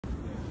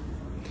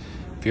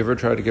If you ever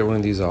try to get one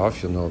of these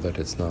off, you'll know that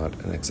it's not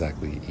an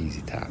exactly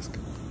easy task.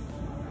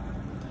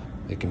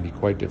 They can be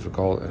quite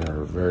difficult and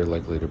are very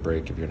likely to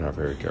break if you're not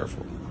very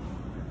careful.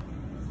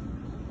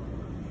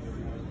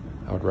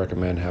 I would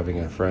recommend having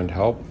a friend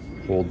help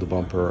hold the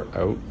bumper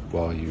out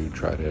while you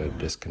try to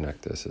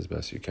disconnect this as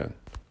best you can.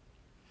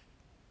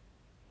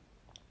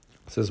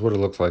 This is what it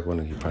looks like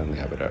when you finally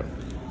have it out.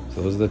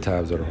 So those are the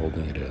tabs that are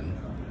holding it in.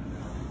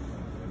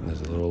 And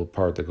there's a little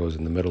part that goes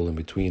in the middle in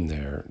between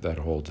there that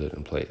holds it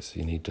in place.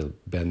 You need to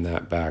bend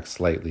that back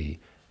slightly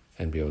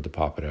and be able to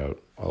pop it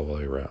out all the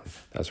way around.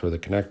 That's where the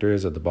connector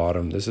is at the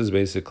bottom. This is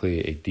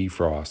basically a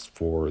defrost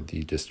for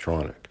the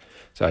distronic.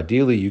 So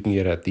ideally you can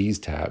get at these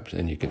tabs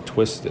and you can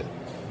twist it,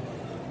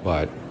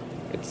 but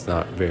it's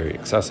not very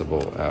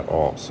accessible at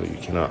all, so you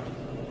cannot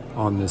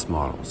on this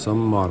model.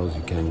 Some models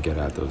you can get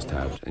at those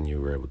tabs and you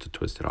were able to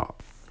twist it off.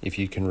 If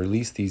you can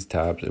release these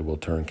tabs, it will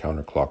turn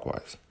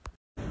counterclockwise.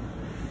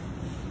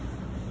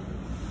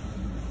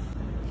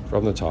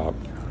 From the top,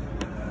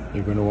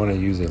 you're going to want to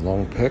use a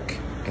long pick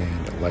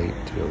and a light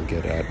to be able to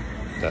get at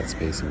that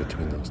space in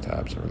between those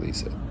tabs and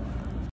release it.